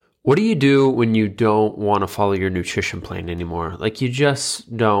What do you do when you don't want to follow your nutrition plan anymore? Like you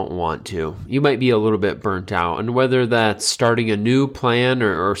just don't want to. You might be a little bit burnt out. And whether that's starting a new plan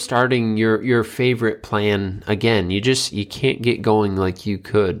or starting your favorite plan again, you can't get going like you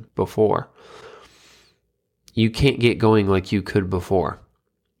could before. You can't get going like you could before.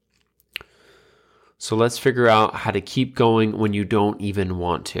 So let's figure out how to keep going when you don't even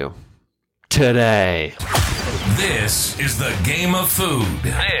want to. Today. This is the Game of Food.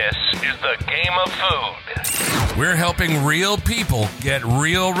 This is the Game of Food. We're helping real people get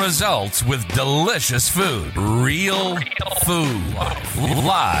real results with delicious food. Real food.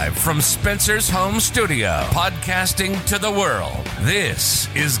 Live from Spencer's home studio, podcasting to the world.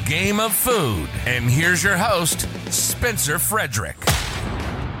 This is Game of Food. And here's your host, Spencer Frederick.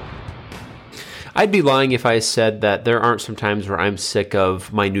 I'd be lying if I said that there aren't some times where I'm sick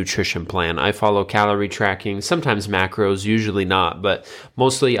of my nutrition plan. I follow calorie tracking, sometimes macros, usually not, but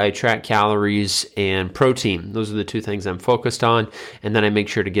mostly I track calories and protein. Those are the two things I'm focused on, and then I make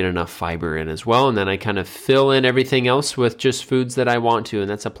sure to get enough fiber in as well, and then I kind of fill in everything else with just foods that I want to, and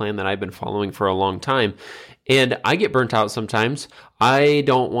that's a plan that I've been following for a long time. And I get burnt out sometimes. I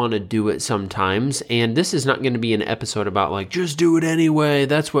don't want to do it sometimes. And this is not going to be an episode about like, just do it anyway.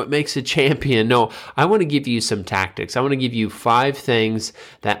 That's what makes a champion. No, I want to give you some tactics. I want to give you 5 things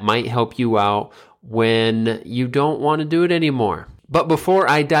that might help you out when you don't want to do it anymore. But before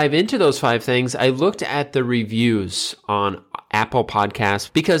I dive into those 5 things, I looked at the reviews on Apple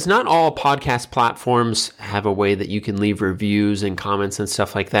Podcasts because not all podcast platforms have a way that you can leave reviews and comments and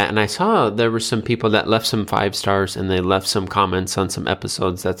stuff like that. And I saw there were some people that left some 5 stars and they left some comments on some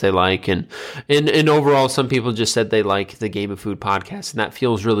episodes that they like. And overall, some people just said they like the Game of Food podcast, and that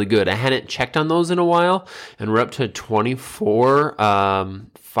feels really good. I hadn't checked on those in a while, and we're up to 24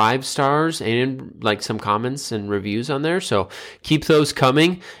 5 stars and like some comments and reviews on there. So keep those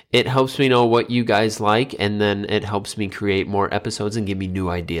coming. It helps me know what you guys like, and then it helps me create more episodes and give me new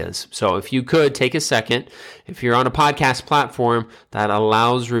ideas. So if you could take a second, if you're on a podcast platform that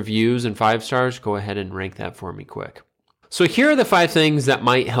allows reviews and 5 stars, go ahead and rank that for me quick. So here are the 5 things that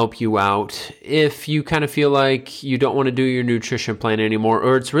might help you out if you kind of feel like you don't want to do your nutrition plan anymore,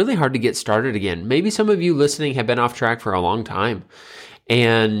 or it's really hard to get started again. Maybe some of you listening have been off track for a long time,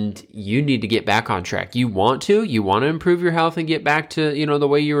 and you need to get back on track. You want to improve your health and get back to, the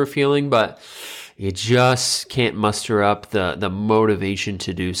way you were feeling, but you just can't muster up the motivation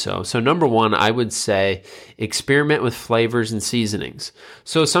to do so. So number 1, I would say experiment with flavors and seasonings.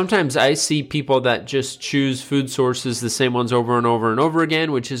 So sometimes I see people that just choose food sources, the same ones over and over and over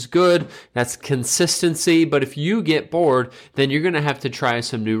again, which is good. That's consistency. But if you get bored, then you're going to have to try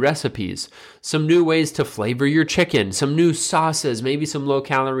some new recipes, some new ways to flavor your chicken, some new sauces, maybe some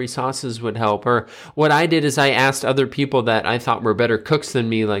low-calorie sauces would help. Or what I did is I asked other people that I thought were better cooks than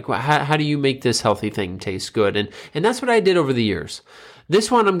me, like, well, how do you make this healthy thing taste good? And that's what I did over the years. This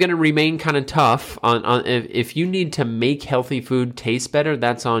one, I'm going to remain kind of tough on if you need to make healthy food taste better,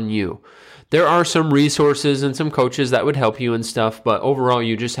 that's on you. There are some resources and some coaches that would help you and stuff, but overall,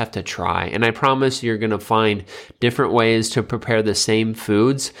 you just have to try. And I promise you're going to find different ways to prepare the same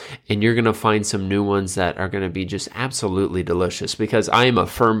foods, and you're going to find some new ones that are going to be just absolutely delicious, because I am a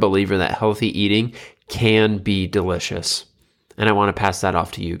firm believer that healthy eating can be delicious. And I want to pass that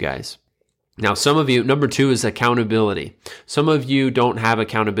off to you guys. Now, some of you, number 2 is accountability. Some of you don't have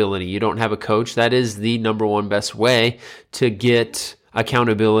accountability. You don't have a coach. That is the number 1 best way to get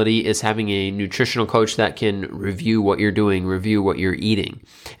accountability, is having a nutritional coach that can review what you're doing, review what you're eating.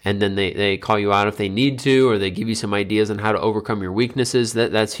 And then they call you out if they need to, or they give you some ideas on how to overcome your weaknesses.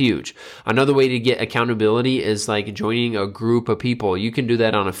 That's huge. Another way to get accountability is like joining a group of people. You can do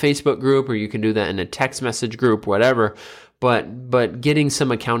that on a Facebook group, or you can do that in a text message group, whatever. But getting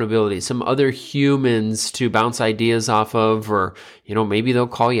some accountability, some other humans to bounce ideas off of, or, maybe they'll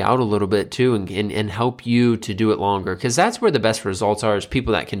call you out a little bit too and help you to do it longer. Because that's where the best results are, is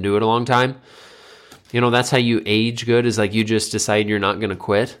people that can do it a long time. That's how you age good, is like you just decide you're not going to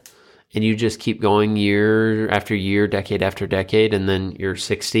quit. And you just keep going year after year, decade after decade, and then you're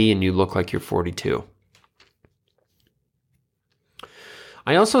 60 and you look like you're 42.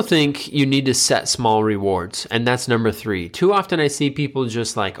 I also think you need to set small rewards, and that's number 3. Too often I see people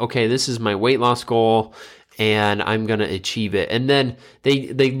just like, okay, this is my weight loss goal, and I'm going to achieve it. And then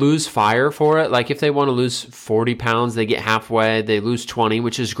they lose fire for it. Like if they want to lose 40 pounds, they get halfway, they lose 20,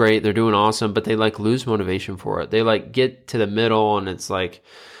 which is great. They're doing awesome, but they lose motivation for it. They get to the middle, and it's like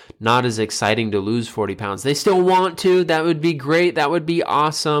not as exciting to lose 40 pounds. They still want to. That would be great. That would be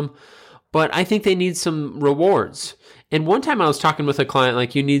awesome. But I think they need some rewards. And one time I was talking with a client,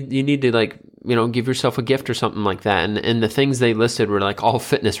 like you need to like, give yourself a gift or something like that. And the things they listed were like all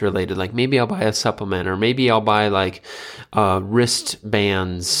fitness related. Like maybe I'll buy a supplement, or maybe I'll buy like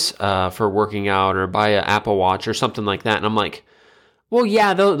wristbands for working out, or buy an Apple Watch or something like that. And I'm like, well,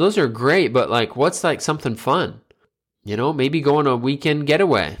 yeah, those are great, but like, what's like something fun? Maybe go on a weekend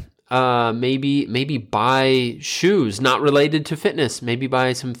getaway. Maybe buy shoes not related to fitness. Maybe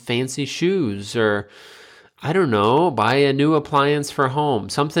buy some fancy shoes, or I don't know, buy a new appliance for home,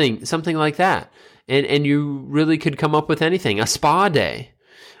 something like that. And you really could come up with anything. A spa day.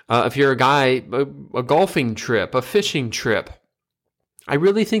 If you're a guy, a golfing trip, a fishing trip. I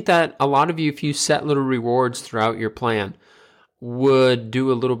really think that a lot of you, if you set little rewards throughout your plan, would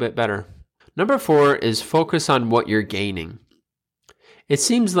do a little bit better. Number 4 is focus on what you're gaining. It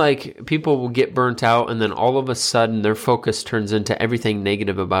seems like people will get burnt out, and then all of a sudden their focus turns into everything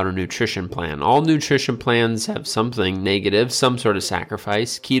negative about a nutrition plan. All nutrition plans have something negative, some sort of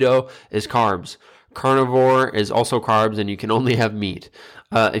sacrifice. Keto is carbs. Carnivore is also carbs, and you can only have meat.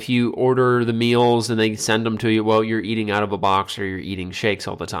 If you order the meals and they send them to you, well, you're eating out of a box or you're eating shakes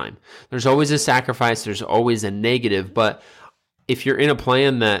all the time. There's always a sacrifice. There's always a negative. But if you're in a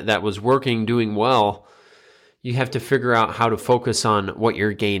plan that was working, doing well, you have to figure out how to focus on what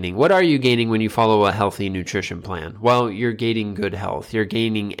you're gaining. What are you gaining when you follow a healthy nutrition plan? Well, you're gaining good health. You're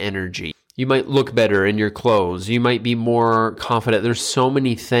gaining energy. You might look better in your clothes. You might be more confident. There's so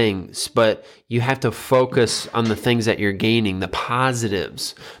many things, but you have to focus on the things that you're gaining, the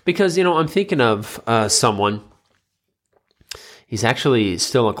positives. Because, I'm thinking of someone. He's actually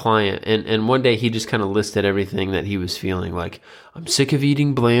still a client, and one day he just kind of listed everything that he was feeling. Like, I'm sick of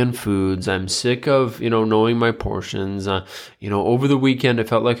eating bland foods. I'm sick of, knowing my portions. Over the weekend I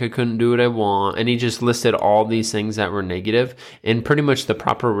felt like I couldn't do what I want. And he just listed all these things that were negative. And pretty much the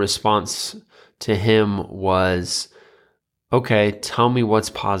proper response to him was, okay, tell me what's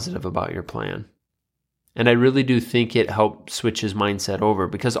positive about your plan. And I really do think it helped switch his mindset over,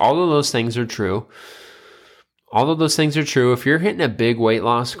 because all of those things are true. All of those things are true. If you're hitting a big weight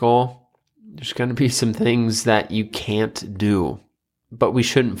loss goal, there's going to be some things that you can't do, but we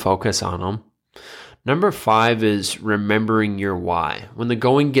shouldn't focus on them. Number 5 is remembering your why. When the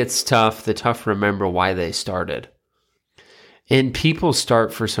going gets tough, the tough remember why they started. And people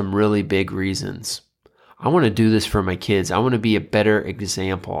start for some really big reasons. I want to do this for my kids. I want to be a better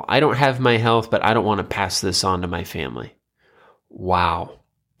example. I don't have my health, but I don't want to pass this on to my family. Wow.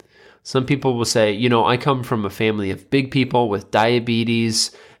 Some people will say, I come from a family of big people with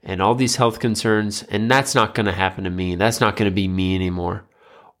diabetes and all these health concerns, and that's not going to happen to me. That's not going to be me anymore.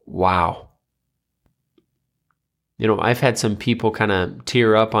 Wow. I've had some people kind of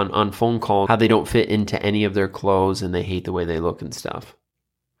tear up on phone calls, how they don't fit into any of their clothes and they hate the way they look and stuff.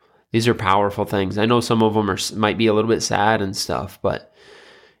 These are powerful things. I know some of them might be a little bit sad and stuff, but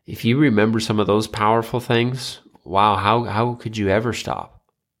if you remember some of those powerful things, wow, how could you ever stop?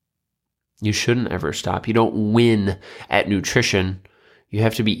 You shouldn't ever stop. You don't win at nutrition. You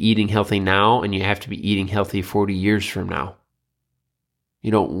have to be eating healthy now, and you have to be eating healthy 40 years from now. You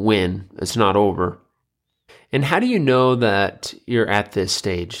don't win. It's not over. And how do you know that you're at this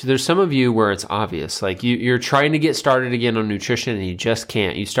stage? There's some of you where it's obvious. Like you're trying to get started again on nutrition and you just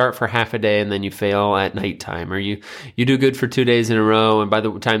can't. You start for half a day and then you fail at nighttime, or you do good for 2 days in a row, and by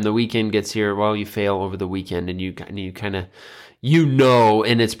the time the weekend gets here, well, you fail over the weekend, and you kind of,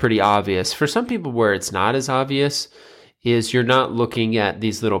 and it's pretty obvious. For some people where it's not as obvious is you're not looking at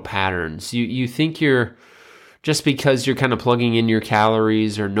these little patterns. You think you're, just because you're kind of plugging in your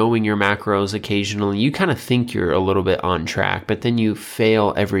calories or knowing your macros occasionally, you kind of think you're a little bit on track, but then you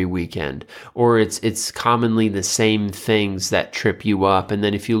fail every weekend. Or it's commonly the same things that trip you up. And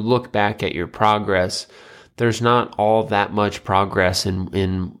then if you look back at your progress, there's not all that much progress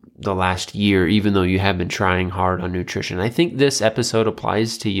in the last year, even though you have been trying hard on nutrition. I think this episode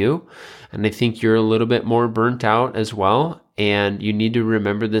applies to you, and I think you're a little bit more burnt out as well, and you need to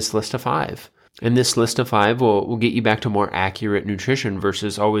remember this list of 5. And this list of 5 will get you back to more accurate nutrition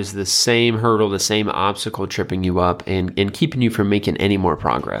versus always the same hurdle, the same obstacle tripping you up and keeping you from making any more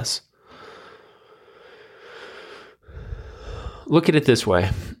progress. Look at it this way.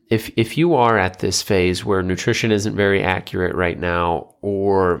 If you are at this phase where nutrition isn't very accurate right now,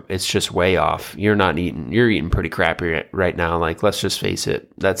 or it's just way off, you're eating pretty crappy right now. Like, let's just face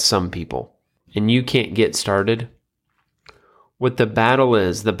it, that's some people. And you can't get started. What the battle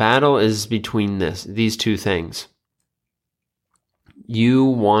is between these two things. You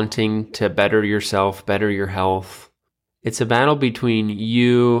wanting to better yourself, better your health. It's a battle between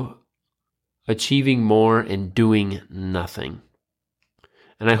you achieving more and doing nothing.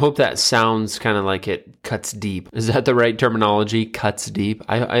 And I hope that sounds kind of like it cuts deep. Is that the right terminology? Cuts deep?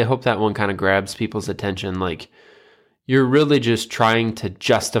 I hope that one kind of grabs people's attention. Like, you're really just trying to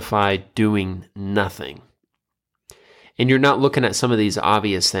justify doing nothing. And you're not looking at some of these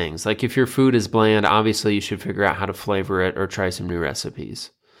obvious things. Like, if your food is bland, obviously you should figure out how to flavor it or try some new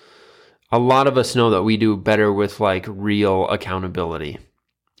recipes. A lot of us know that we do better with like real accountability.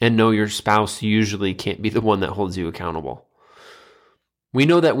 And no, your spouse usually can't be the one that holds you accountable. We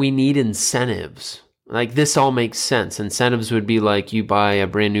know that we need incentives. Like, this all makes sense. Incentives would be like you buy a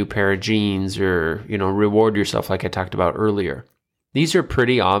brand new pair of jeans or, reward yourself like I talked about earlier. These are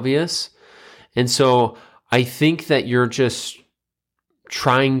pretty obvious. And so I think that you're just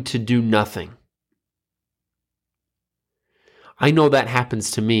trying to do nothing. I know that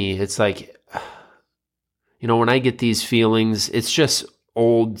happens to me. It's like, when I get these feelings, it's just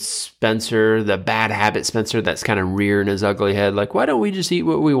old Spencer, the bad habit Spencer that's kind of rearing his ugly head. Like, why don't we just eat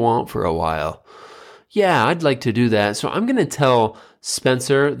what we want for a while? Yeah, I'd like to do that. So I'm going to tell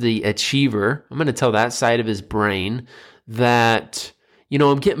Spencer, the achiever, I'm going to tell that side of his brain that,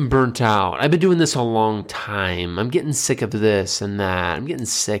 I'm getting burnt out. I've been doing this a long time. I'm getting sick of this and that. I'm getting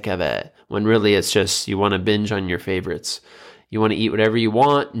sick of it. When really it's just you want to binge on your favorites. You want to eat whatever you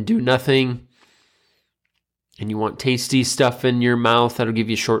want and do nothing. And you want tasty stuff in your mouth that'll give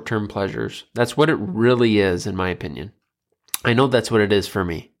you short-term pleasures. That's what it really is, in my opinion. I know that's what it is for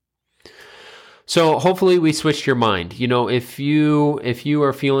me. So hopefully we switched your mind. If you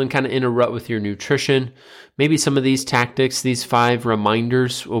are feeling kind of in a rut with your nutrition, maybe some of these tactics, these 5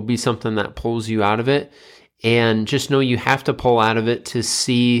 reminders will be something that pulls you out of it. And just know you have to pull out of it to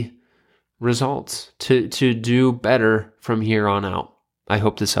see results, to do better from here on out. I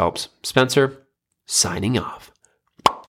hope this helps. Spencer, signing off.